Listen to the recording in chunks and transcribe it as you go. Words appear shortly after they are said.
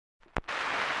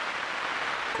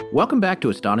Welcome back to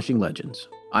Astonishing Legends.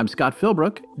 I'm Scott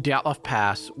Philbrook. Dyatlov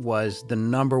Pass was the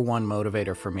number one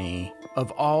motivator for me of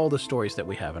all the stories that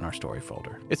we have in our story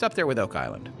folder. It's up there with Oak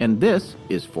Island. And this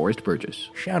is Forrest Burgess.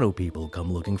 Shadow people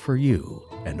come looking for you,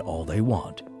 and all they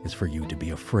want is for you to be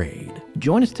afraid.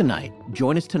 Join us tonight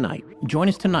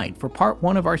for part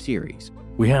one of our series.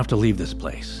 We have to leave this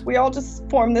place. We all just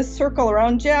formed this circle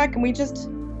around Jack, and we just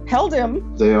held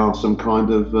him. They are some kind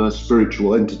of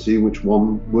spiritual entity which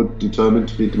one would determine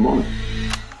to be demonic.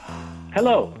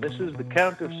 Hello, this is the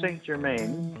Count of St.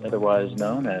 Germain, otherwise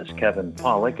known as Kevin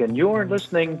Pollak, and you're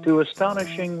listening to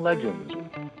Astonishing Legends.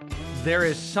 There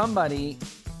is somebody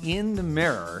in the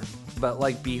mirror, but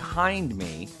like behind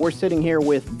me. We're sitting here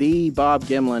with the Bob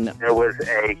Gimlin. There was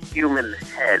a human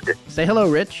head. Say hello,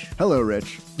 Rich. Hello,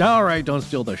 Rich. All right, don't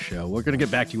steal the show. We're going to get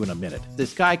back to you in a minute.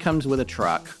 This guy comes with a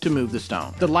truck to move the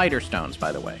stone. The lighter stones,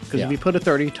 by the way. Because if you put a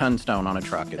 30-ton stone on a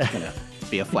truck, it's going to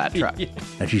be a flat truck.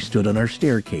 And she stood on our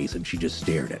staircase and she just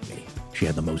stared at me. She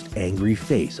had the most angry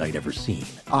face I'd ever seen.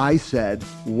 I said,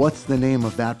 what's the name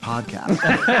of that podcast?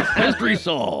 Mystery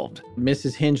solved.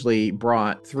 Mrs. Hingley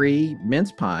brought 3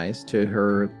 mince pies to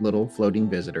her little floating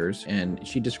visitors, and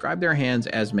she described their hands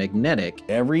as magnetic.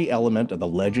 Every element of the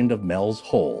legend of Mel's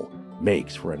Hole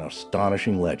makes for an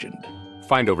astonishing legend.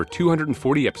 Find over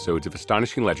 240 episodes of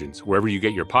Astonishing Legends wherever you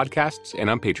get your podcasts and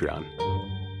on Patreon.